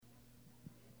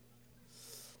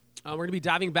We're going to be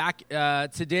diving back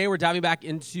today. We're diving back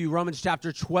into Romans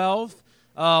chapter 12.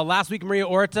 Last week, Maria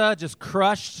Orta just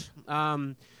crushed.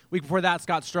 Week before that,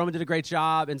 Scott Stroman did a great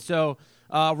job. And so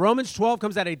Romans 12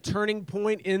 comes at a turning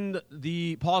point in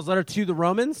Paul's letter to the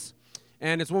Romans.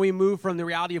 And it's when we move from the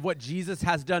reality of what Jesus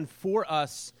has done for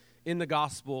us in the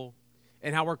gospel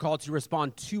and how we're called to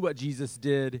respond to what Jesus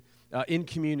did in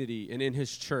community and in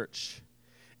his church.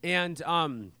 And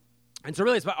so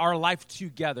really it's about our life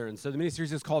together. And so the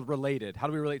mini-series is called Related. How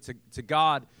do we relate to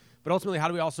God? But ultimately, how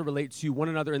do we also relate to one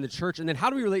another in the church? And then how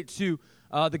do we relate to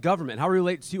the government? How do we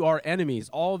relate to our enemies?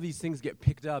 All of these things get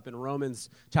picked up in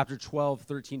Romans chapter 12,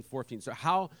 13, 14. So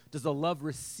how does the love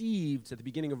received at the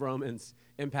beginning of Romans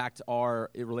impact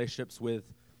our relationships with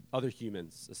other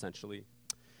humans, essentially?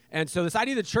 And so this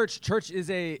idea of the church is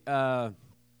a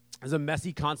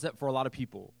messy concept for a lot of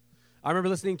people. I remember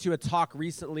listening to a talk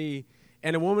recently,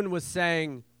 and a woman was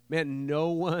saying, man, no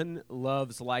one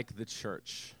loves like the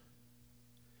church.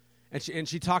 And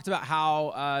she talked about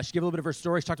how, she gave a little bit of her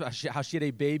story. She talked about how she had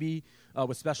a baby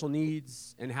with special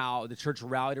needs and how the church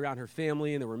rallied around her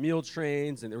family, and there were meal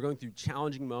trains, and they were going through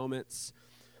challenging moments.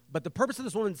 But the purpose of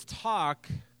this woman's talk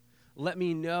let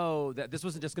me know that this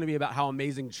wasn't just going to be about how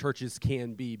amazing churches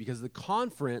can be, because the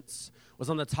conference was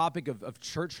on the topic of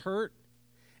church hurt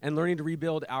and learning to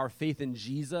rebuild our faith in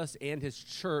Jesus and his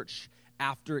church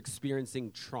after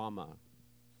experiencing trauma,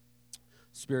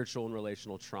 spiritual and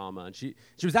relational trauma. And she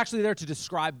was actually there to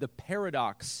describe the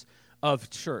paradox of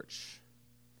church.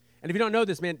 And if you don't know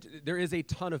this, man, there is a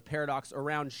ton of paradox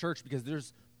around church, because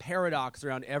there's paradox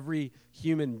around every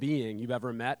human being you've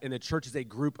ever met, and the church is a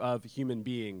group of human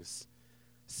beings,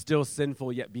 still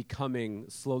sinful yet becoming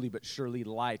slowly but surely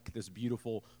like this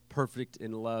beautiful, perfect,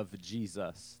 in love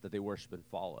Jesus that they worship and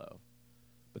follow.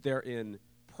 But they're in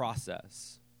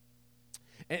process.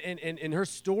 And in her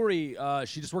story,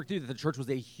 she just worked through that the church was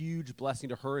a huge blessing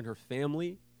to her and her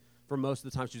family for most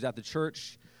of the time she was at the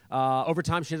church. Over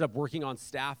time, she ended up working on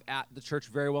staff at the church,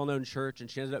 very well-known church, and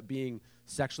she ended up being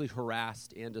sexually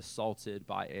harassed and assaulted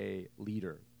by a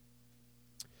leader.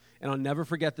 And I'll never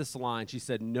forget this line. She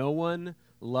said, "No one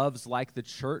loves like the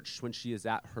church when she is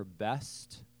at her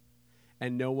best,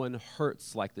 and no one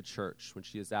hurts like the church when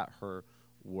she is at her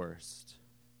worst."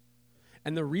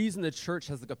 And the reason the church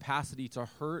has the capacity to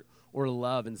hurt or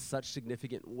love in such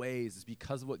significant ways is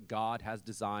because of what God has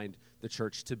designed the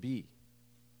church to be.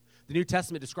 The New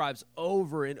Testament describes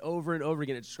over and over and over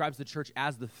again, it describes the church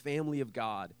as the family of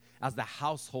God, as the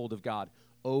household of God,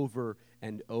 over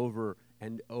and over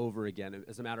and over again.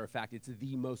 As a matter of fact, it's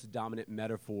the most dominant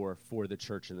metaphor for the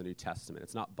church in the New Testament.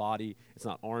 It's not body, it's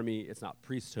not army, it's not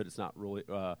priesthood, it's not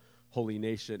holy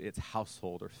nation, it's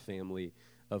household or family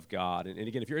of God. And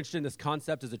again, if you're interested in this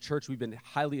concept as a church, we've been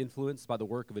highly influenced by the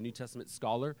work of a New Testament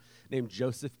scholar named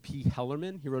Joseph P.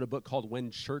 Hellerman. He wrote a book called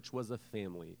When Church Was a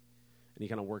Family, and he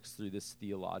kind of works through this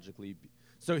theologically.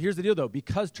 So here's the deal, though.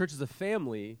 Because church is a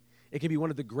family, it can be one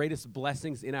of the greatest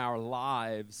blessings in our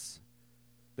lives,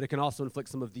 but it can also inflict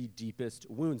some of the deepest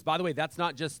wounds. By the way, that's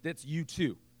you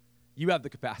too. You have the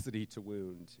capacity to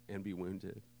wound and be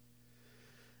wounded.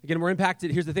 Again, we're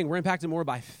impacted more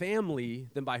by family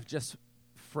than by just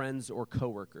friends or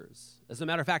coworkers. As a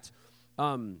matter of fact,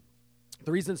 the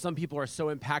reason some people are so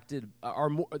impacted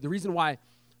the reason why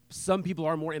some people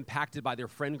are more impacted by their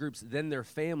friend groups than their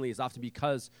family is often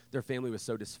because their family was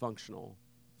so dysfunctional.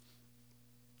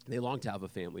 They long to have a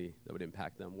family that would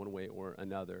impact them one way or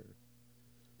another.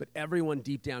 But everyone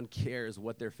deep down cares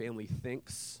what their family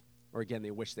thinks, or again,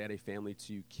 they wish they had a family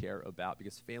to care about,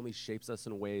 because family shapes us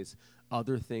in ways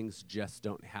other things just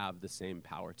don't have the same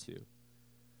power to.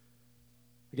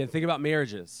 Again, think about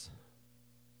marriages.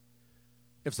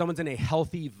 If someone's in a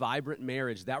healthy, vibrant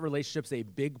marriage, that relationship's a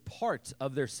big part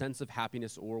of their sense of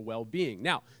happiness or well-being.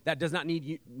 Now, that does not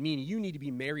mean you need to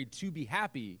be married to be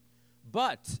happy,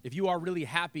 but if you are really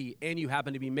happy and you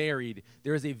happen to be married,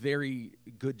 there is a very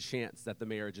good chance that the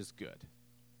marriage is good.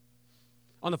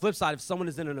 On the flip side, if someone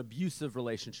is in an abusive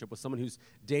relationship with someone who's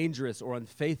dangerous or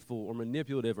unfaithful or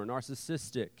manipulative or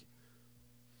narcissistic,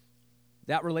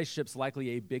 that relationship's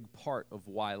likely a big part of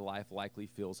why life likely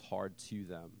feels hard to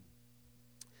them.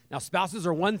 Now, spouses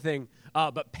are one thing,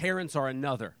 but parents are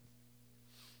another.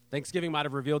 Thanksgiving might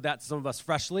have revealed that to some of us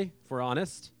freshly, if we're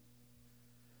honest.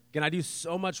 Again, I do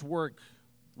so much work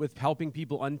with helping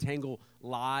people untangle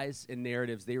lies and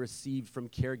narratives they received from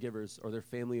caregivers or their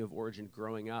family of origin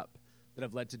growing up that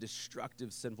have led to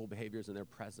destructive, sinful behaviors in their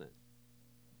present.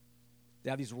 They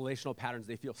have these relational patterns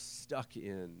they feel stuck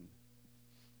in,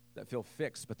 that feel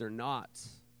fixed, but they're not.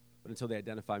 But until they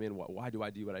identify, man, why do I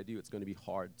do what I do? It's going to be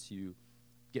hard to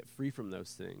get free from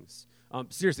those things.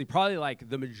 Seriously, probably like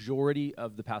the majority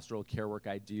of the pastoral care work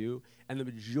I do and the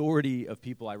majority of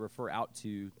people I refer out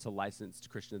to licensed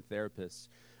Christian therapists,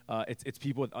 it's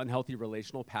people with unhealthy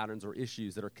relational patterns or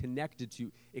issues that are connected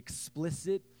to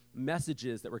explicit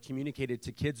messages that were communicated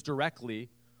to kids directly,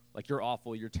 like you're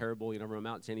awful, you're terrible, you never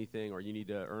amount to anything, or you need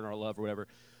to earn our love or whatever,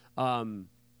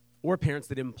 or parents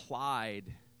that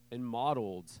implied and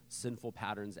modeled sinful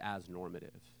patterns as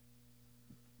normative.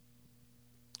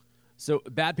 So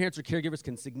bad parents or caregivers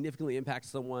can significantly impact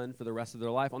someone for the rest of their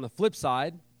life. On the flip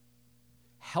side,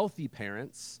 healthy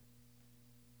parents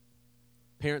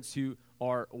who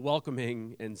are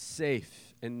welcoming and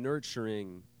safe and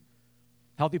nurturing,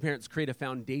 healthy parents create a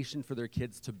foundation for their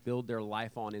kids to build their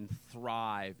life on and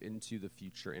thrive into the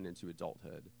future and into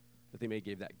adulthood. That they may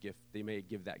give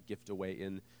that gift away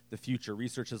in the future.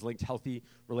 Research has linked healthy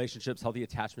relationships, healthy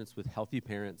attachments with healthy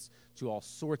parents to all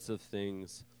sorts of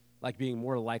things, like being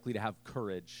more likely to have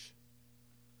courage.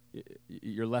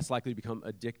 You're less likely to become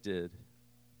addicted.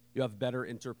 You have better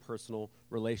interpersonal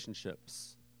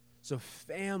relationships. So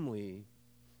family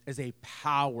is a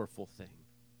powerful thing.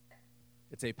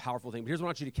 It's a powerful thing. But here's what I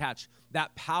want you to catch.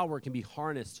 That power can be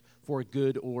harnessed for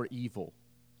good or evil.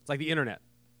 It's like the internet.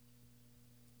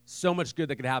 So much good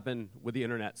that could happen with the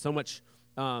internet. There's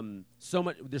so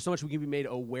much we can be made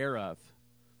aware of.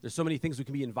 There's so many things we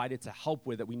can be invited to help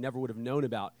with that we never would have known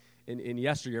about in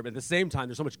yesteryear. But at the same time,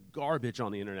 there's so much garbage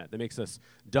on the internet that makes us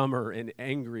dumber and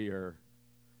angrier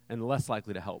and less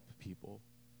likely to help people.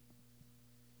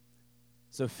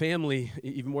 So family,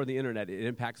 even more than the internet, it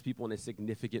impacts people in a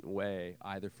significant way,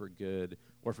 either for good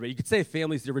or for bad. You could say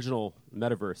family's the original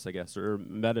metaverse, I guess, or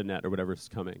metanet or whatever's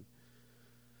coming.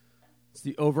 It's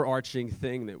the overarching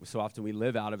thing that so often we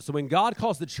live out of. So when God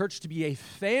calls the church to be a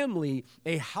family,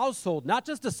 a household, not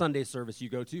just a Sunday service you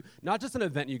go to, not just an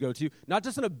event you go to, not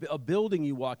just in a building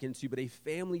you walk into, but a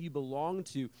family you belong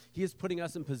to, he is putting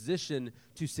us in position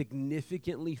to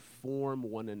significantly form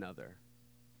one another.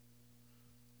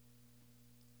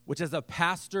 Which as a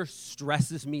pastor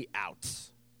stresses me out.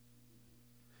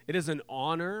 It is an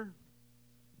honor,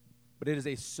 but it is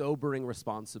a sobering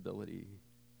responsibility.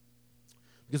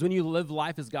 Because when you live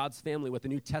life as God's family, what the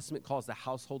New Testament calls the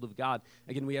household of God,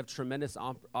 again, we have tremendous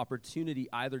opportunity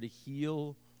either to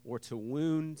heal or to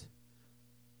wound,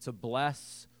 to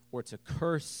bless or to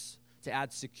curse, to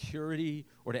add security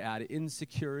or to add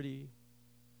insecurity,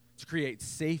 to create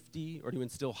safety or to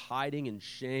instill hiding and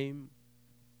shame,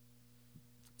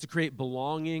 to create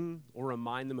belonging or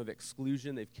remind them of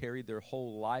exclusion they've carried their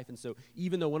whole life. And so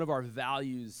even though one of our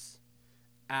values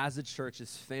as a church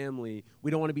is family, we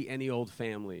don't want to be any old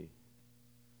family.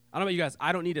 I don't know about you guys,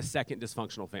 I don't need a second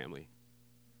dysfunctional family.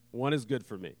 One is good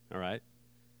for me, all right?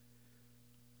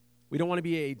 We don't want to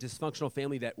be a dysfunctional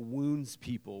family that wounds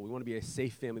people. We want to be a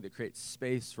safe family that creates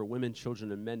space for women,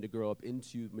 children, and men to grow up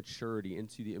into maturity,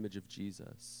 into the image of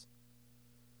Jesus.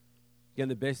 Again,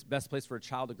 the best place for a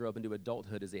child to grow up into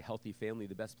adulthood is a healthy family.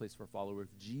 The best place for a follower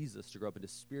of Jesus to grow up into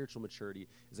spiritual maturity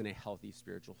is in a healthy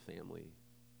spiritual family.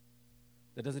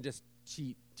 That doesn't just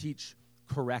teach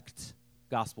correct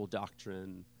gospel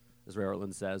doctrine, as Ray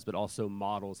Ortlund says, but also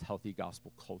models healthy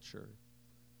gospel culture.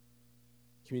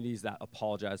 Communities that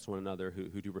apologize to one another,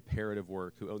 who do reparative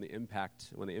work, who own the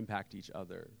impact when they impact each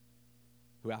other,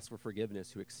 who ask for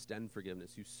forgiveness, who extend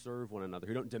forgiveness, who serve one another,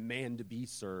 who don't demand to be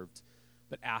served,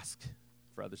 but ask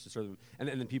for others to serve them. And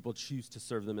then people choose to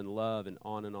serve them in love, and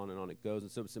on and on and on it goes.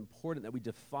 And so it's important that we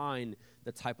define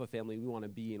the type of family we want to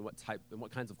be and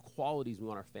what kinds of qualities we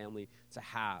want our family to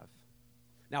have.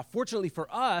 Now, fortunately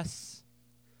for us,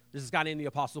 there's this guy named the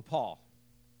Apostle Paul.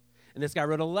 And this guy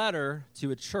wrote a letter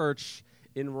to a church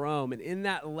in Rome. And in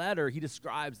that letter, he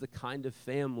describes the kind of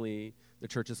family the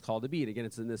church is called to be. And again,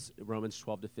 it's in this Romans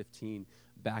 12 to 15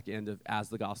 back end of as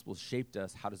the gospel shaped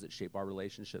us, how does it shape our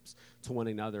relationships to one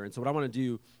another? And so what I want to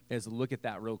do is look at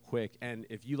that real quick. And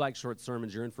if you like short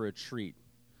sermons, you're in for a treat.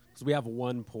 Because we have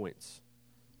 1 point,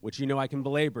 which you know I can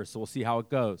belabor, so we'll see how it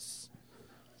goes.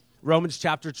 Romans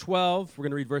chapter 12, we're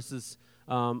going to read verses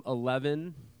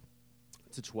 11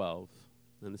 to 12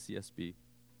 in the CSB.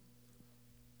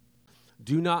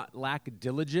 Do not lack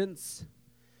diligence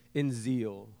in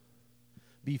zeal.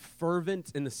 Be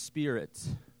fervent in the Spirit.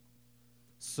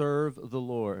 Serve the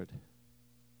Lord.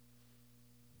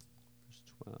 Verse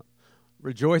 12.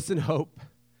 Rejoice in hope.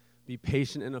 Be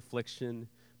patient in affliction.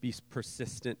 Be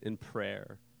persistent in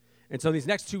prayer. And so these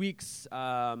next 2 weeks, we're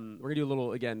going to do a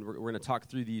little, again, we're going to talk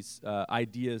through these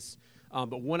ideas.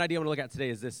 But one idea I want to look at today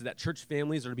is this, is that church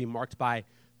families are to be marked by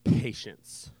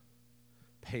patience.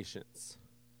 Patience.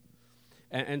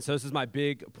 And so this is my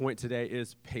big point today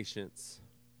is patience.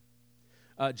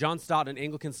 John Stott, an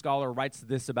Anglican scholar, writes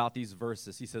this about these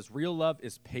verses. He says, real love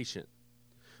is patient.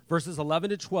 Verses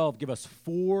 11 to 12 give us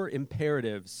 4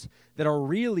 imperatives that are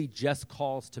really just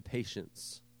calls to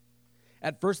patience.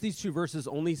 At first, these 2 verses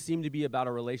only seem to be about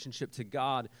a relationship to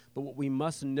God, but we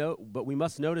must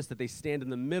notice that they stand in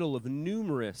the middle of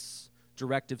numerous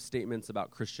directive statements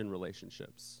about Christian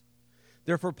relationships.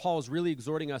 Therefore, Paul is really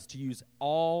exhorting us to use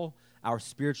all our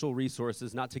spiritual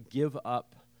resources, not to give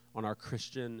up on our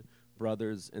Christian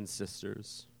brothers and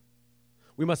sisters.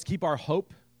 We must keep our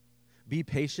hope, be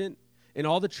patient in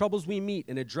all the troubles we meet,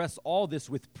 and address all this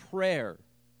with prayer.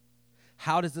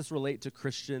 How does this relate to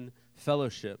Christian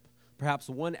fellowship? Perhaps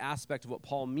one aspect of what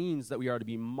Paul means that we are to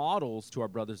be models to our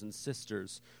brothers and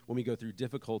sisters when we go through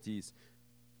difficulties,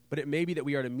 but it may be that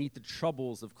we are to meet the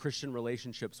troubles of Christian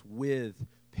relationships with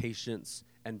patience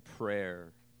and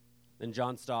prayer. And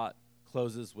John Stott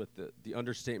closes with the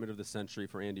understatement of the century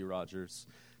for Andy Rogers.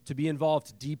 To be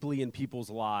involved deeply in people's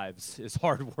lives is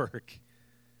hard work.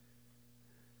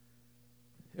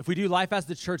 If we do life as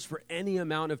the church for any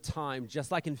amount of time,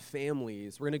 just like in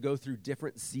families, we're going to go through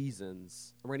different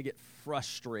seasons, and we're going to get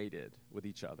frustrated with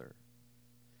each other.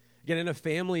 Again, in a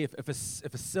family, if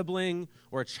a sibling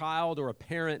or a child or a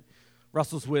parent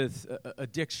wrestles with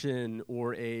addiction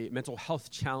or a mental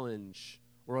health challenge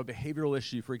or a behavioral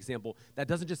issue, for example, that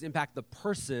doesn't just impact the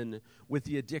person with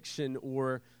the addiction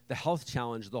or the health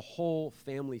challenge, the whole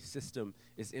family system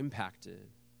is impacted.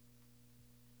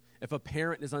 If a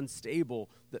parent is unstable,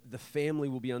 the family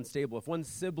will be unstable. If one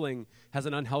sibling has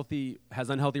unhealthy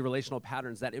relational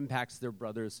patterns, that impacts their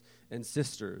brothers and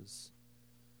sisters.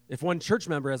 If one church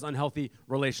member has unhealthy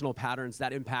relational patterns,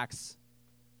 that impacts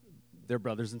their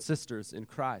brothers and sisters in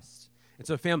Christ. And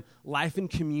so, fam, life in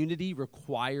community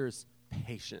requires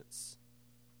patience.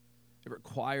 It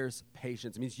requires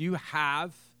patience. It means you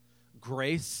have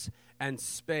grace and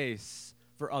space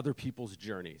for other people's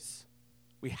journeys.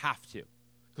 We have to,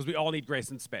 because we all need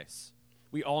grace and space.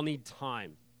 We all need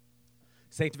time.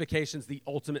 Sanctification is the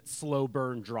ultimate slow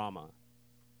burn drama.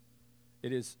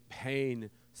 It is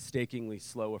painstakingly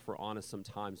slow if we're honest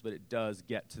sometimes, but it does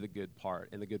get to the good part,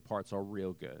 and the good parts are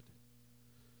real good.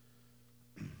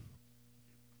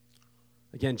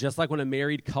 Again, just like when a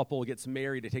married couple gets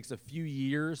married, it takes a few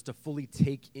years to fully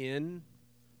take in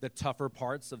the tougher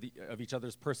parts of each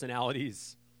other's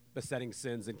personalities, besetting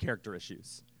sins, and character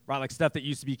issues. Right? Like stuff that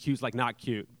used to be cute is like not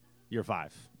cute, year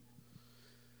 5.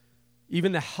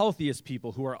 Even the healthiest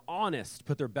people who are honest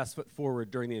put their best foot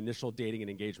forward during the initial dating and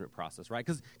engagement process, right?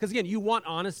 Because again, you want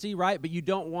honesty, right? But you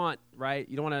don't want, right?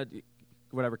 You don't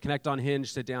want to, connect on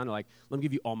Hinge, sit down, and like, let me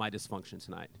give you all my dysfunction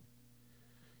tonight.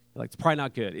 Like, it's probably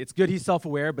not good. It's good he's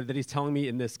self-aware, but that he's telling me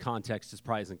in this context just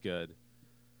probably isn't good.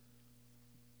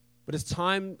 But as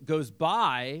time goes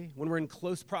by, when we're in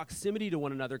close proximity to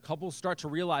one another, couples start to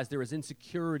realize there is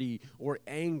insecurity or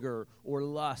anger or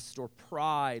lust or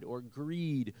pride or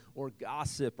greed or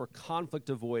gossip or conflict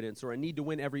avoidance or a need to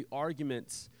win every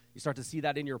argument. You start to see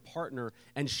that in your partner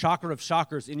and, shocker of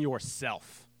shockers, in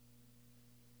yourself.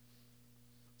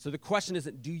 So the question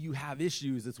isn't, do you have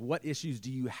issues? It's, what issues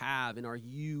do you have, and are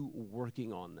you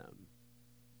working on them?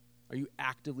 Are you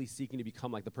actively seeking to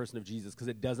become like the person of Jesus? Because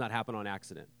it does not happen on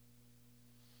accident.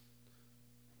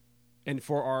 And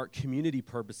for our community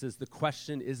purposes, the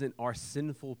question isn't, are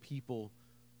sinful people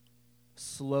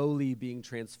slowly being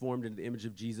transformed into the image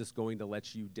of Jesus going to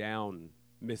let you down,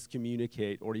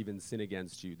 miscommunicate, or even sin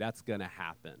against you? That's going to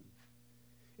happen.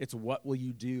 It's what will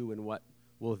you do and what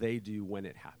will they do when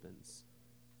it happens?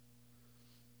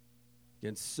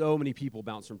 And so many people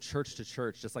bounce from church to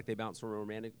church, just like they bounce from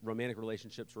romantic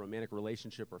relationship to romantic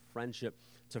relationship or friendship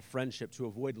to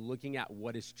avoid looking at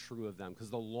what is true of them.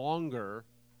 Because the longer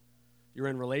you're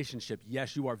in relationship,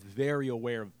 yes, you are very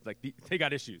aware of, like, they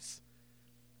got issues.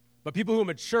 But people who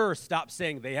mature stop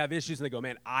saying they have issues, and they go,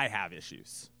 man, I have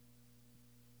issues.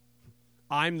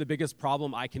 I'm the biggest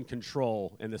problem I can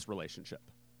control in this relationship,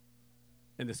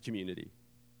 in this community.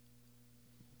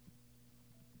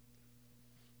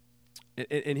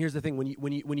 And here's the thing, when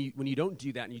you don't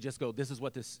do that and you just go, this is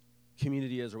what this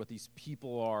community is or what these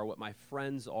people are, what my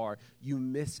friends are, you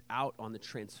miss out on the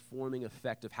transforming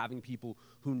effect of having people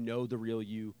who know the real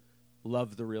you,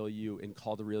 love the real you, and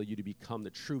call the real you to become the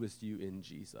truest you in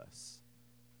Jesus.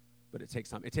 But it takes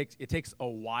time. It takes a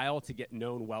while to get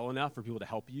known well enough for people to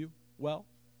help you well.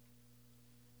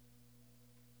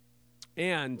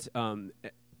 And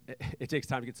it takes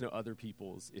time to get to know other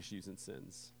people's issues and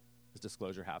sins. This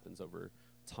disclosure happens over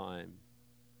time.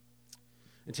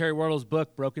 In Terry Wardle's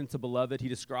book, Broken to Beloved, he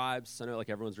describes, I know like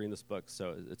everyone's reading this book,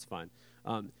 so it's fine.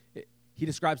 He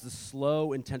describes the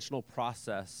slow, intentional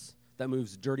process that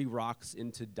moves dirty rocks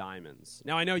into diamonds.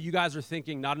 Now, I know you guys are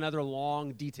thinking, not another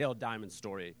long, detailed diamond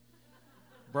story.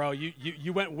 Bro,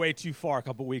 you went way too far a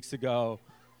couple weeks ago.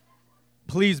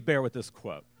 Please bear with this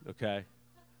quote, okay?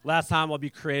 Last time I'll be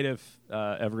creative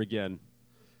ever again.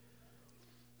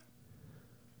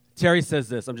 Terry says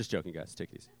this. I'm just joking, guys.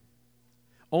 Take it easy.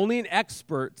 Only an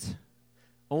expert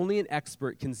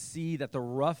can see that the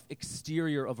rough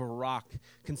exterior of a rock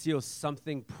conceals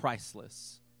something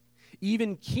priceless.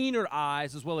 Even keener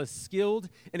eyes, as well as skilled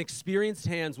and experienced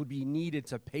hands, would be needed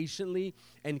to patiently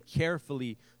and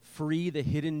carefully free the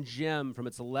hidden gem from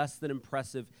its less than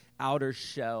impressive outer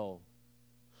shell.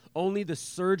 Only the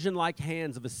surgeon-like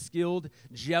hands of a skilled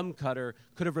gem cutter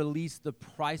could have released the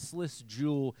priceless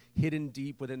jewel hidden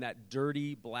deep within that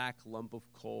dirty black lump of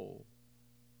coal.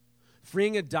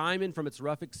 Freeing a diamond from its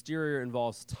rough exterior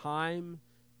involves time,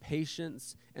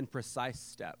 patience, and precise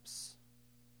steps.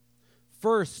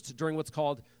 First, during what's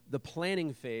called the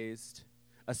planning phase,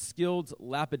 a skilled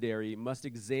lapidary must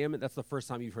examine, that's the first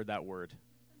time you've heard that word.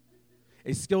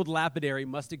 A skilled lapidary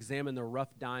must examine the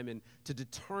rough diamond to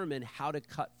determine how to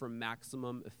cut for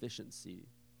maximum efficiency.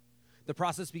 The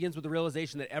process begins with the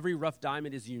realization that every rough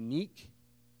diamond is unique,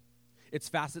 its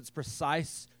facets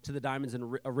precise to the diamond's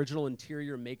original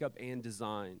interior makeup and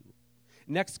design.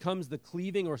 Next comes the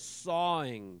cleaving or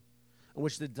sawing, in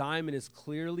which the diamond is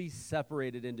clearly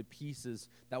separated into pieces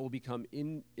that will become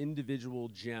individual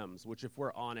gems, which, if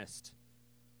we're honest,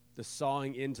 the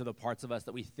sawing into the parts of us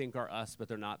that we think are us, but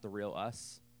they're not the real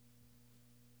us.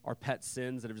 Our pet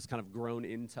sins that have just kind of grown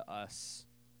into us.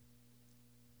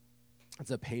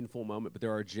 It's a painful moment, but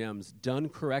there are gems. Done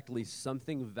correctly,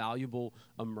 something valuable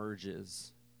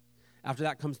emerges. After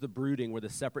that comes the brooding, where the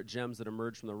separate gems that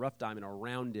emerge from the rough diamond are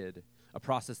rounded, a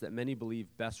process that many believe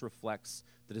best reflects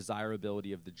the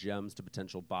desirability of the gems to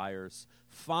potential buyers.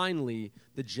 Finally,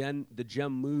 the gem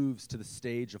moves to the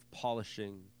stage of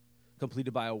polishing,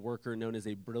 completed by a worker known as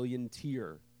a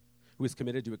brilliantier, who is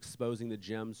committed to exposing the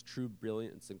gem's true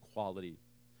brilliance and quality.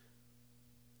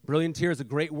 Brilliantier is a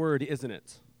great word, isn't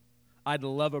it? I'd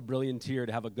love a brilliantier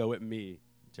to have a go at me,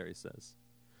 Terry says,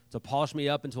 to polish me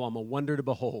up until I'm a wonder to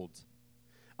behold.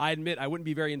 I admit I wouldn't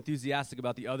be very enthusiastic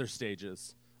about the other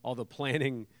stages, all the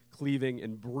planning, cleaving,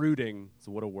 and brooding,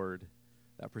 so what a word,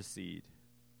 that precede.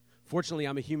 Fortunately,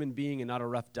 I'm a human being and not a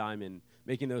rough diamond,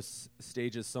 making those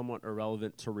stages somewhat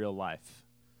irrelevant to real life.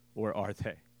 Or are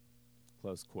they?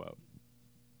 Close quote.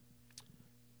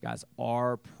 Guys,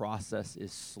 our process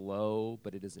is slow,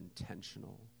 but it is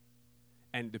intentional.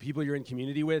 And the people you're in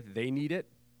community with, they need it,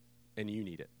 and you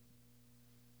need it.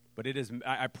 But it is,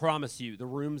 I promise you, the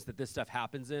rooms that this stuff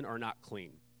happens in are not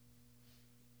clean.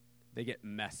 They get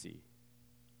messy.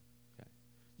 Okay?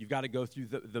 You've got to go through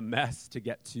the mess to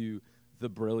get to the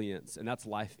brilliance, and that's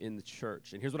life in the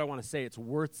church. And here's what I want to say. It's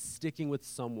worth sticking with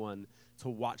someone to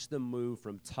watch them move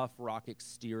from tough rock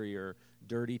exterior,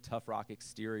 dirty tough rock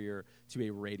exterior, to a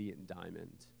radiant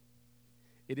diamond.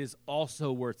 It is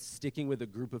also worth sticking with the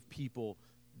group of people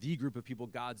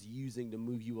God's using to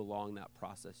move you along that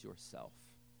process yourself.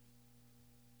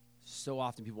 So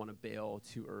often people want to bail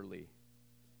too early.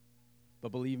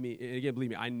 But believe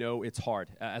me, I know it's hard.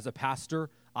 As a pastor,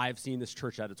 I have seen this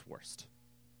church at its worst.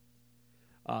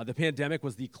 The pandemic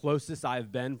was the closest I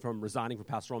have been from resigning from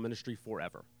pastoral ministry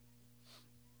forever.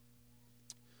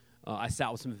 I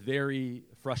sat with some very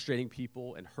frustrating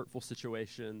people and hurtful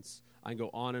situations. I can go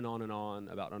on and on and on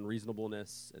about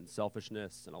unreasonableness and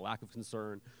selfishness and a lack of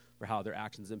concern for how their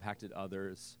actions impacted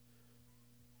others.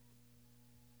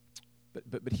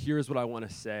 But here's what I want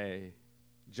to say.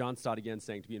 John Stott again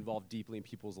saying to be involved deeply in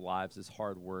people's lives is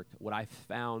hard work. What I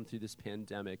found through this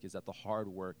pandemic is that the hard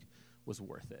work was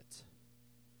worth it.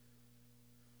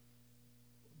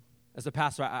 As a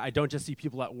pastor, I don't just see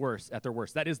people at their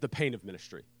worst. That is the pain of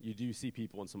ministry. You do see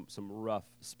people in some rough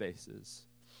spaces.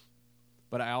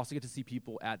 But I also get to see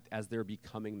people as they're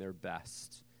becoming their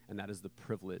best, and that is the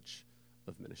privilege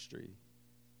of ministry.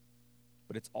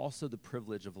 But it's also the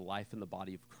privilege of life in the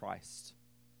body of Christ.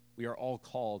 We are all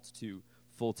called to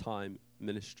full-time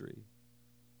ministry.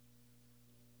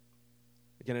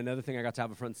 Again, another thing I got to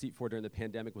have a front seat for during the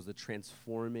pandemic was the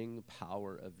transforming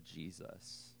power of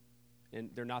Jesus. And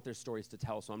they're not their stories to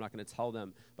tell, so I'm not going to tell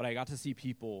them. But I got to see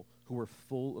people who were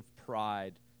full of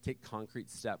pride take concrete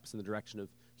steps in the direction of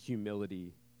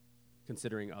humility,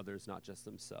 considering others, not just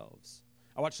themselves.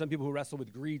 I watched some people who wrestle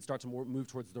with greed start to move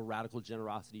towards the radical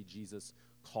generosity Jesus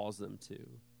calls them to.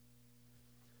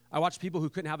 I watched people who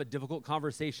couldn't have a difficult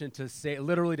conversation to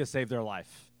save their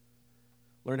life,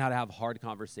 learn how to have hard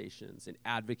conversations and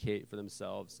advocate for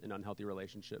themselves in unhealthy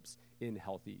relationships in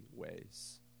healthy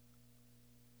ways.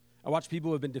 I watch people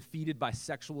who have been defeated by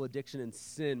sexual addiction and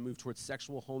sin move towards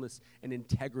sexual wholeness and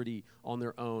integrity on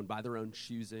their own, by their own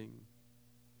choosing.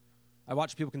 I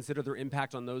watch people consider their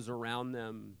impact on those around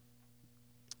them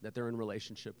that they're in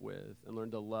relationship with and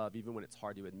learn to love even when it's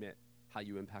hard to admit how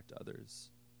you impact others.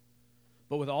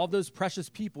 But with all those precious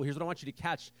people, here's what I want you to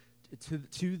catch.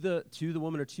 To the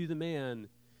woman or to the man,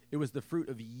 it was the fruit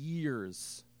of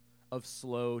years of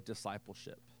slow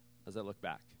discipleship as I look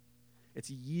back. It's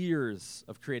years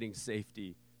of creating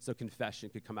safety so confession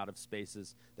could come out of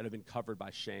spaces that have been covered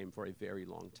by shame for a very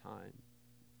long time.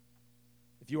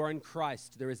 If you are in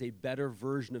Christ, there is a better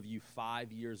version of you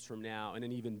 5 years from now and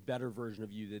an even better version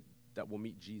of you that will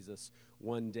meet Jesus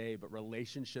one day. But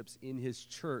relationships in his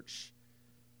church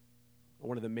are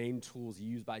one of the main tools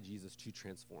used by Jesus to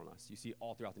transform us. You see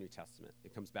all throughout the New Testament.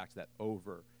 It comes back to that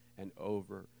over and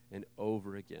over and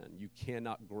over again. You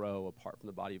cannot grow apart from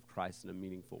the body of Christ in a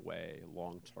meaningful way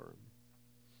long term.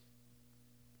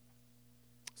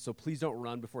 So please don't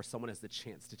run before someone has the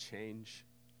chance to change.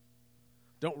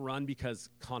 Don't run because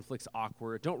conflict's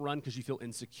awkward. Don't run because you feel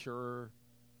insecure.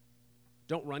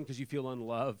 Don't run because you feel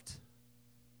unloved.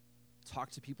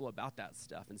 Talk to people about that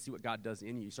stuff and see what God does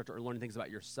in you. You start to learn things about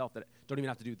yourself that don't even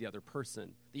have to do with the other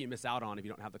person, that you miss out on if you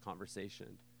don't have the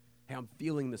conversation. Hey, I'm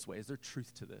feeling this way. Is there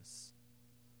truth to this?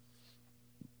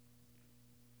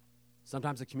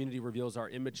 Sometimes the community reveals our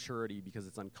immaturity because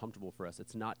it's uncomfortable for us.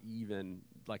 It's not even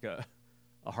like a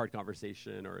hard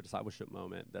conversation or a discipleship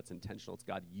moment that's intentional. It's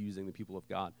God using the people of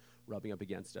God, rubbing up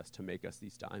against us to make us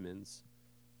these diamonds.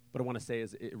 What I want to say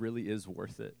is it really is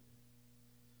worth it.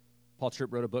 Paul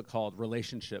Tripp wrote a book called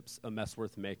Relationships, A Mess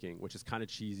Worth Making, which is kind of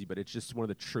cheesy, but it's just one of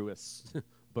the truest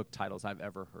book titles I've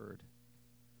ever heard.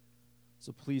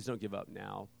 So please don't give up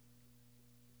now.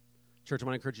 Church, I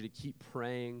want to encourage you to keep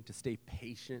praying, to stay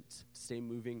patient, to stay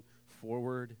moving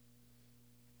forward.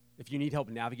 If you need help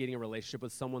navigating a relationship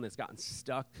with someone that's gotten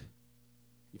stuck,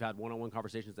 you've had one-on-one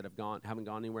conversations that haven't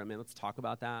gone anywhere, man, let's talk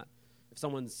about that. If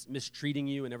someone's mistreating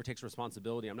you and never takes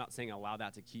responsibility, I'm not saying allow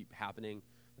that to keep happening.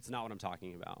 That's not what I'm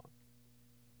talking about.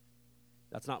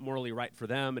 That's not morally right for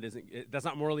them. That's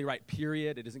not morally right,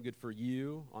 period. It isn't good for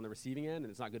you on the receiving end, and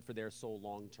it's not good for their soul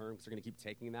long term because they're going to keep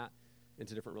taking that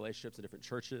into different relationships and different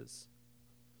churches.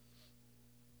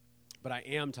 But I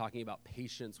am talking about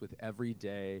patience with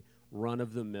everyday,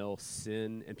 run-of-the-mill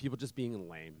sin and people just being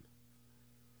lame.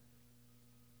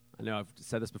 I know I've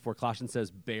said this before. Colossians says,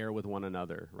 bear with one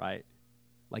another, right?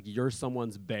 Like you're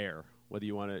someone's bear, whether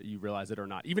you realize it or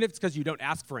not. Even if it's because you don't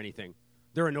ask for anything.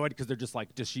 They're annoyed because they're just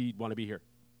like, does she want to be here?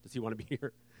 Does he want to be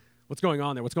here? What's going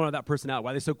on there? What's going on with that person out?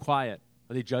 Why are they so quiet?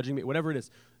 Are they judging me? Whatever it is.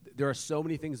 There are so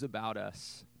many things about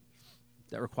us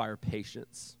that require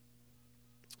patience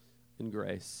and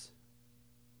grace.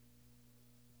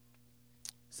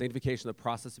 Sanctification, the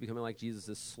process of becoming like Jesus,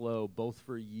 is slow, both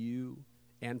for you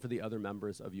and for the other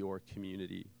members of your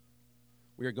community.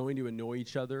 We are going to annoy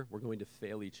each other. We're going to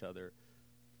fail each other.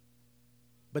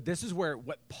 But this is where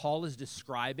what Paul is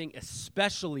describing,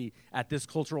 especially at this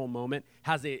cultural moment,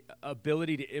 has a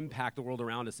ability to impact the world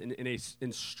around us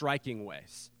in striking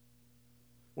ways.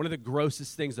 One of the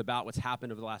grossest things about what's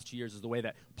happened over the last 2 years is the way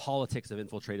that politics have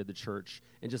infiltrated the church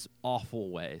in just awful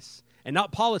ways. And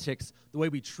not politics, the way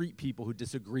we treat people who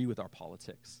disagree with our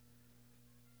politics.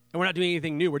 And we're not doing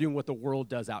anything new. We're doing what the world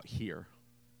does out here.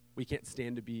 We can't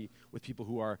stand to be with people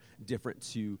who are different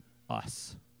to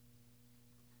us.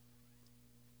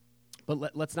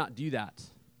 But let's not do that.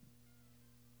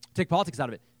 Take politics out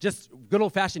of it. Just good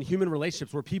old-fashioned human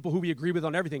relationships where people who we agree with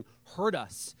on everything hurt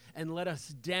us and let us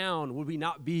down. Would we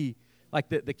not be like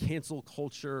the cancel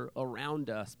culture around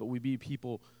us, but we be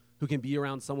people who can be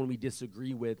around someone we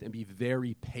disagree with and be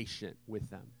very patient with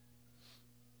them?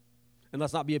 And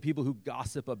let's not be a people who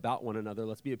gossip about one another.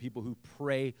 Let's be a people who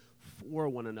pray for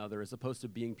one another as opposed to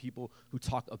being people who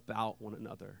talk about one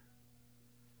another.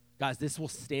 Guys, this will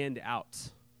stand out.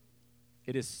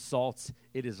 It is salt.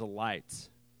 It is a light.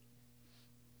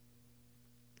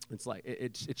 It's like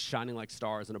it's shining like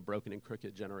stars in a broken and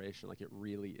crooked generation, like it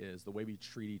really is. The way we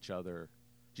treat each other.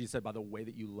 Jesus said, by the way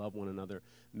that you love one another,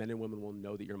 men and women will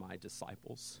know that you're my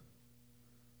disciples.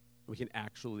 We can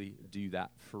actually do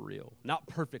that for real. Not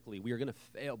perfectly. We are going to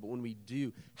fail, but when we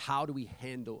do, how do we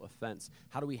handle offense?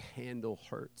 How do we handle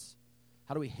hurts?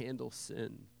 How do we handle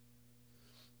sin?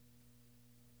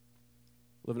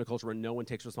 We live in a culture where no one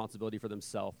takes responsibility for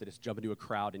themselves. They just jump into a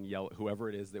crowd and yell at whoever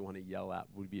it is they want to yell at.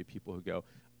 Would be people who go,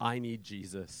 I need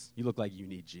Jesus. You look like you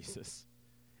need Jesus.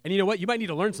 And you know what? You might need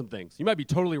to learn some things. You might be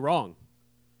totally wrong.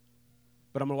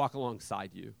 But I'm going to walk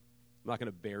alongside you. I'm not going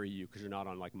to bury you because you're not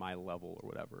on like my level or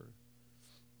whatever.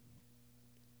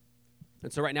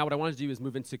 And so right now what I want to do is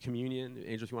move into communion.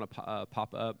 Angel, if you want to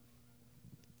pop up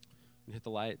and hit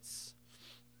the lights.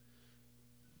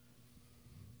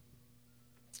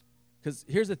 Because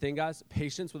here's the thing, guys.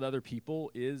 Patience with other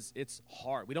people it's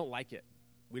hard. We don't like it.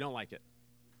 We don't like it.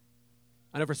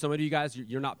 I know for some of you guys,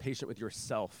 you're not patient with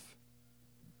yourself.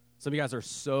 Some of you guys are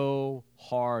so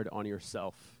hard on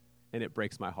yourself, and it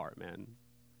breaks my heart, man.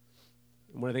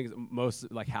 And one of the things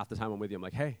most, like half the time I'm with you, I'm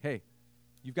like, hey,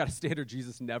 you've got a standard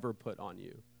Jesus never put on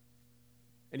you.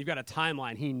 And you've got a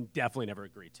timeline he definitely never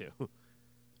agreed to.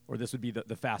 Or this would be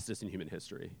the fastest in human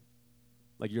history.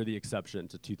 Like you're the exception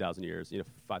to 2,000 years.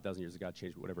 5,000 years of God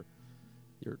changed, whatever.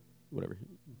 You're, whatever.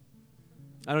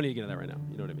 I don't need to get into that right now.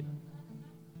 You know what I mean?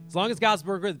 As long as God's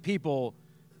working with people,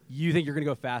 you think you're going to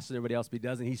go faster than everybody else, but he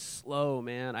doesn't. He's slow,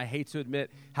 man. I hate to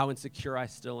admit how insecure I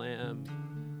still am.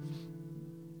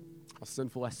 How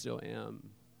sinful I still am.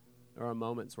 There are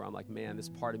moments where I'm like, man, this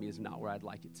part of me is not where I'd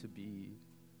like it to be.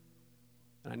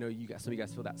 And I know some of you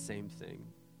guys feel that same thing.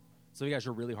 Some of you guys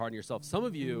are really hard on yourself. Some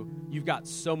of you've got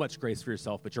so much grace for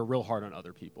yourself, but you're real hard on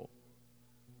other people.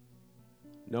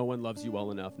 No one loves you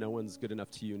well enough. No one's good enough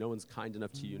to you. No one's kind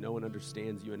enough to you. No one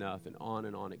understands you enough, and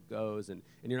on it goes. And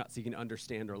you're not seeking to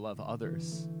understand or love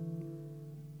others.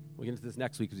 We'll get into this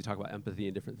next week because we talk about empathy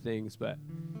and different things, but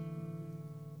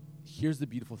here's the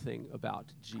beautiful thing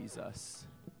about Jesus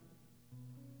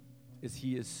is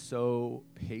he is so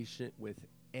patient with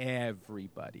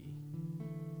everybody.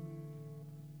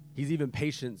 He's even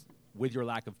patient with your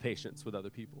lack of patience with other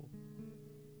people.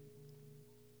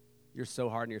 You're so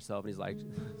hard on yourself, and he's like,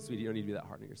 sweetie, you don't need to be that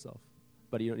hard on yourself.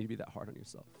 Buddy, you don't need to be that hard on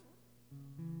yourself.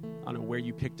 I don't know where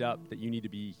you picked up that you need to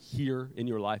be here in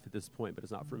your life at this point, but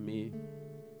it's not from me.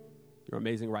 You're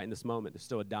amazing right in this moment. There's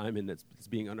still a diamond that's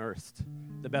being unearthed.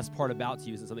 The best part about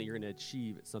you isn't something you're going to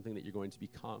achieve. It's something that you're going to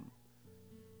become.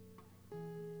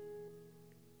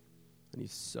 And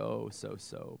he's so, so,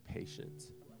 so patient.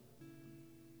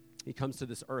 He comes to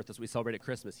this earth as we celebrate at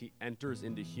Christmas. He enters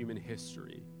into human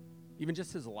history. Even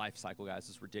just his life cycle, guys,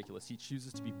 is ridiculous. He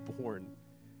chooses to be born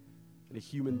in a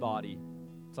human body.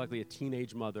 It's likely a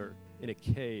teenage mother in a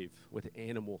cave with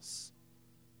animals.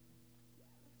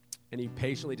 And he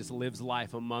patiently just lives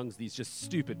life amongst these just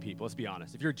stupid people. Let's be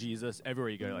honest. If you're Jesus, everywhere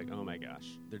you go, you're like, oh my gosh,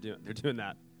 they're doing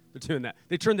that. They're doing that.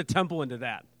 They turned the temple into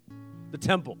that. The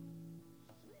temple.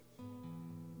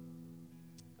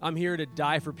 I'm here to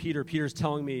die for Peter. Peter's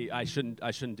telling me I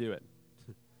shouldn't do it.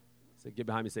 So get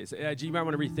behind me and say, you might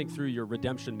want to rethink through your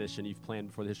redemption mission you've planned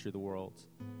before the history of the world.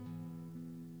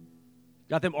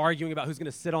 Got them arguing about who's going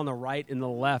to sit on the right and the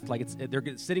left. Like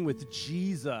they're sitting with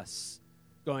Jesus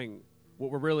going,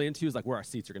 what we're really into is like where our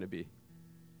seats are going to be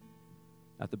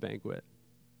at the banquet.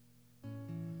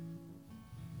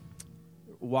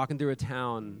 Walking through a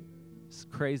town, it's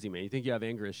crazy, man. You think you have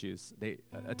anger issues.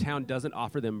 A town doesn't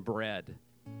offer them bread.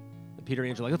 And Peter and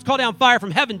Andrew are like, let's call down fire from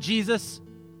heaven, Jesus.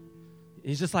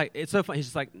 He's just like, it's so funny. He's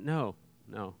just like, no.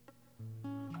 The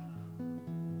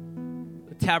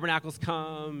tabernacles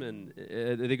come, and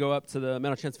they go up to the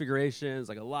Mount of Transfiguration. It's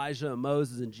like Elijah and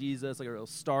Moses and Jesus, like a real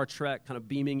Star Trek kind of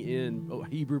beaming in a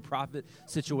Hebrew prophet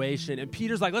situation. And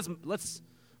Peter's like, let's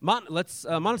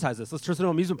monetize this. Let's turn this into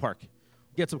an amusement park.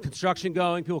 Get some construction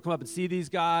going. People come up and see these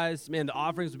guys. Man, the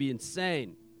offerings would be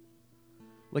insane.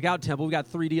 Look out, temple. We got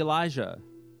 3D Elijah.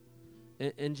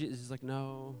 And Jesus is like,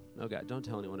 no, God, don't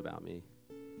tell anyone about me.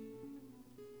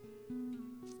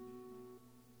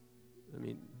 I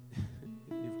mean,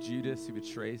 you have Judas who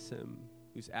betrays him,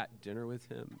 who's at dinner with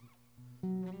him.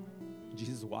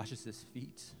 Jesus washes his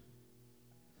feet.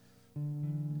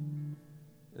 And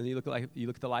you look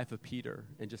at the life of Peter,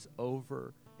 and just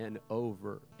over and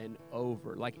over and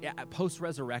over, like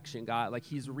post-resurrection, God, like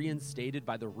he's reinstated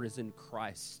by the risen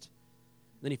Christ.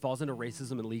 Then he falls into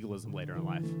racism and legalism later in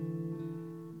life.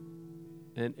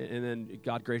 And then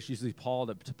God graciously uses Paul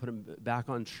to put him back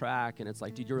on track. And it's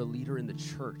like, dude, you're a leader in the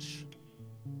church.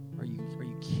 Are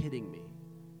you kidding me?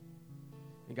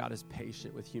 And God is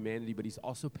patient with humanity, but he's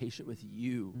also patient with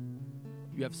you.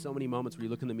 You have so many moments where you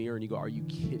look in the mirror and you go, are you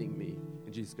kidding me?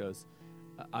 And Jesus goes,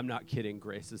 I'm not kidding.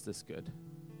 Grace is this good.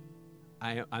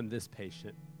 I'm this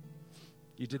patient.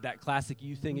 You did that classic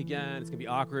you thing again. It's going to be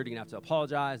awkward. You're going to have to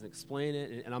apologize and explain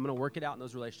it. And I'm going to work it out in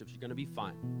those relationships. You're going to be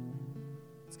fine.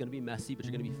 It's going to be messy, but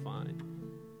you're going to be fine.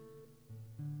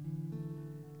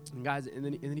 And guys, and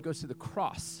then he goes to the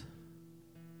cross.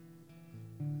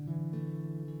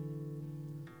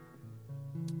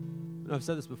 I've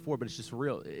said this before, but it's just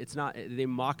real. It's not, they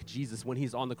mock Jesus when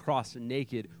he's on the cross,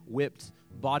 naked, whipped,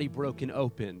 body broken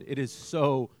open. It is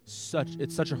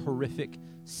it's such a horrific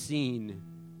scene,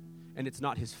 and it's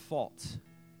not his fault.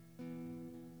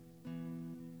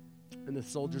 And the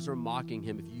soldiers are mocking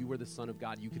him. If you were the Son of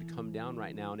God, you could come down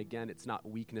right now. And again, it's not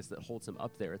weakness that holds him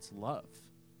up there. It's love.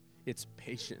 It's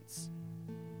patience.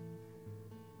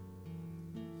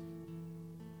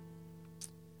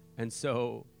 And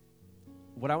so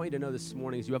what I want you to know this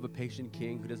morning is you have a patient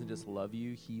king who doesn't just love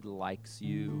you. He likes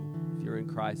you. If you're in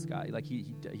Christ, God, like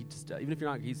he just, even if you're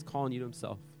not, he's calling you to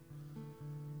himself.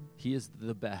 He is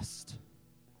the best.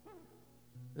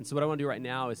 And so what I want to do right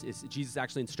now is Jesus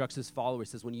actually instructs his followers,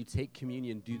 says, when you take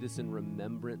communion, do this in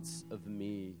remembrance of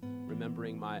me,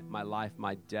 remembering my life,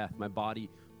 my death, my body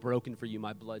broken for you,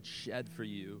 my blood shed for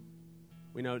you.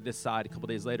 We know this side, a couple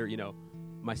days later,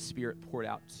 my spirit poured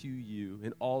out to you,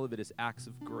 and all of it is acts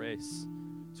of grace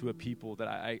to a people that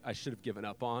I should have given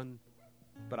up on,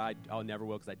 but I'll never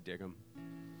will because I dig them.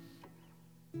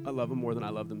 I love them more than I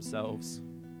love themselves.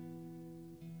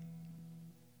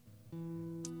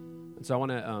 And so I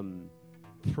want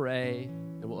to pray,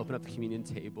 and we'll open up the communion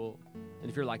table.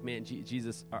 And if you're like, man,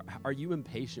 Jesus, are you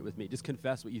impatient with me? Just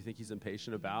confess what you think he's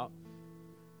impatient about.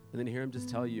 And then hear him just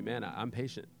tell you, man, I'm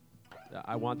patient.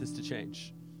 I want this to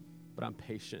change, but I'm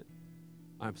patient.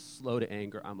 I'm slow to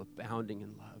anger. I'm abounding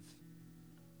in love.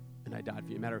 And I died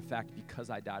for you. Matter of fact,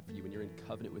 because I died for you, when you're in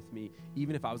covenant with me,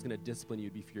 even if I was going to discipline you,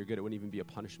 it'd be for your good. It wouldn't even be a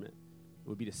punishment. It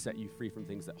would be to set you free from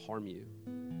things that harm you,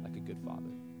 like a good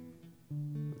father.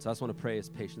 So I just want to pray his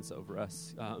patience over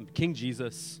us. King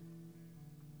Jesus,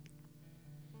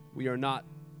 we're not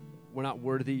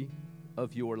worthy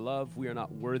of your love. We are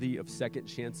not worthy of second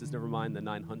chances, never mind the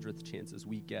 900th chances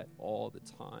we get all the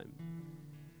time.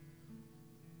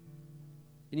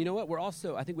 And you know what?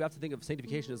 I think we have to think of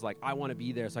sanctification as like, I want to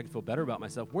be there so I can feel better about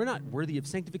myself. We're not worthy of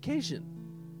sanctification.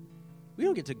 We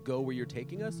don't get to go where you're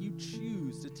taking us. You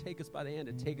choose to take us by the hand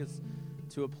and take us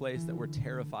to a place that we're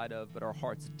terrified of, but our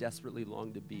hearts desperately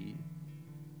long to be.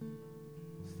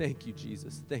 Thank you,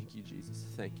 Jesus. Thank you, Jesus.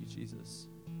 Thank you, Jesus.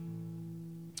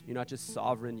 You're not just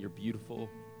sovereign, you're beautiful.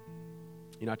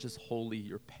 You're not just holy,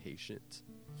 you're patient.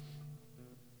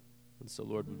 And so,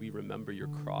 Lord, would we remember your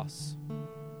cross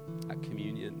at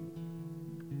communion,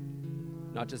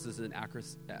 not just as an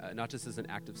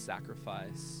act of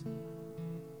sacrifice,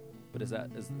 but as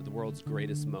the world's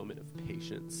greatest moment of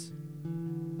patience,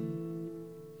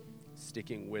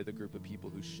 sticking with a group of people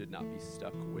who should not be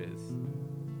stuck with.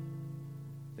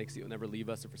 Thanks that you'll never leave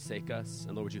us or forsake us.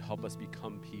 And Lord, would you help us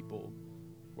become people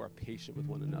who are patient with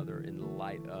one another in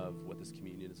light of what this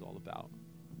communion is all about.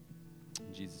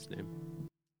 In Jesus' name.